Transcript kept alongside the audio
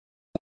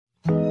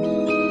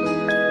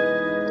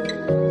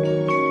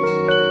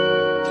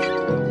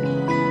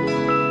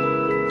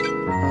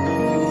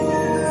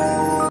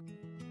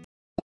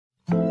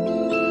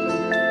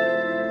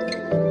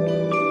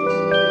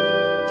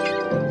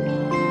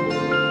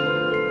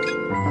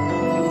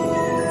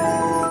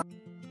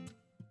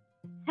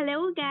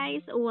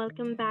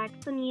welcome back.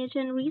 Son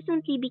Ye-jin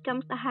recently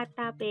becomes a hot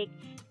topic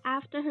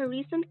after her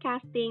recent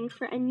casting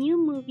for a new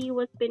movie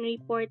was been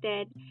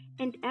reported,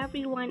 and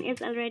everyone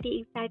is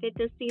already excited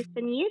to see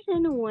Son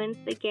Ye-jin once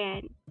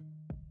again.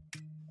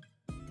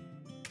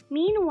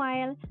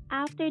 Meanwhile,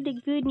 after the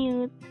good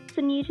news,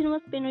 Son Ye-jin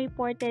was been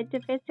reported to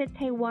visit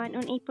Taiwan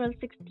on April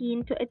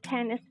 16 to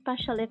attend a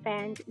special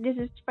event. This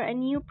is for a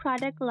new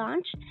product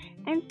launch,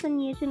 and Son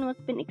Ye-jin was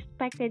been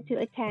expected to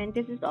attend.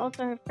 This is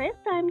also her first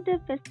time to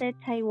visit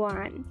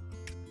Taiwan.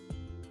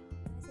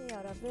 안녕하세요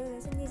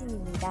여러분,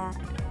 손예진입니다.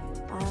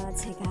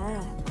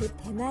 제가 곧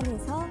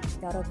대만에서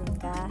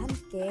여러분과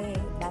함께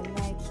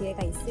만날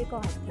기회가 있을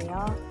것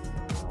같아요.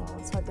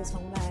 저도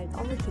정말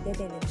너무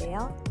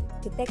기대되는데요.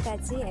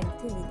 그때까지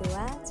엠투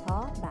미도와 저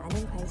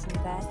많은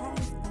관심과 사랑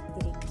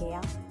부탁드릴게요.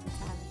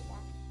 감사합니다.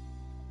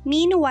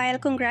 Meanwhile,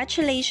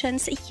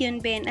 congratulations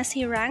Hyun Bin as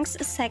he ranks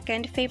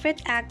second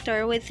favorite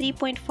actor with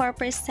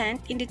 3.4%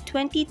 in the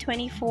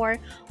 2024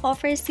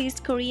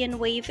 Overseas Korean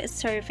Wave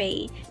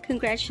survey.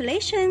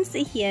 Congratulations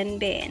Hyun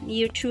Bin,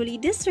 you truly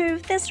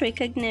deserve this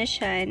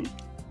recognition.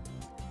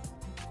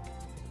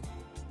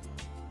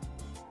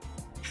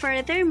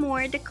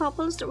 Furthermore, the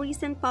couple's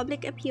recent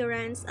public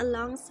appearance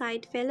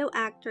alongside fellow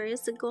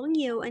actors Gong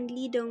Yoo and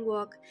Lee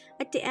Dong-wook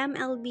at the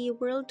MLB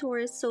World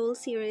Tour Seoul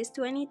Series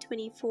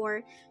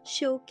 2024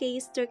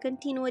 showcased their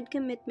continued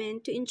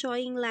commitment to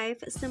enjoying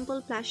life's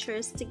simple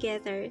pleasures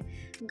together,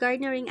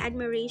 garnering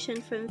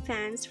admiration from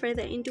fans for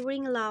their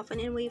enduring love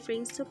and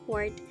unwavering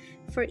support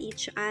for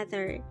each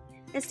other.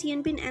 As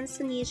Hyun Bin and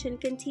Son Ye-jin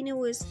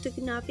continues to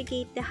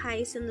navigate the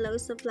highs and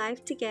lows of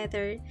life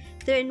together,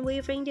 their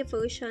unwavering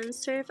devotion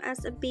serves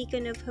as a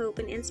beacon of hope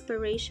and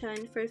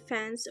inspiration for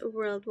fans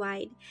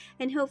worldwide.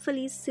 And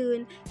hopefully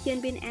soon,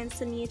 Hyun Bin and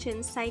Son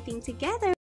Ye-jin sighting together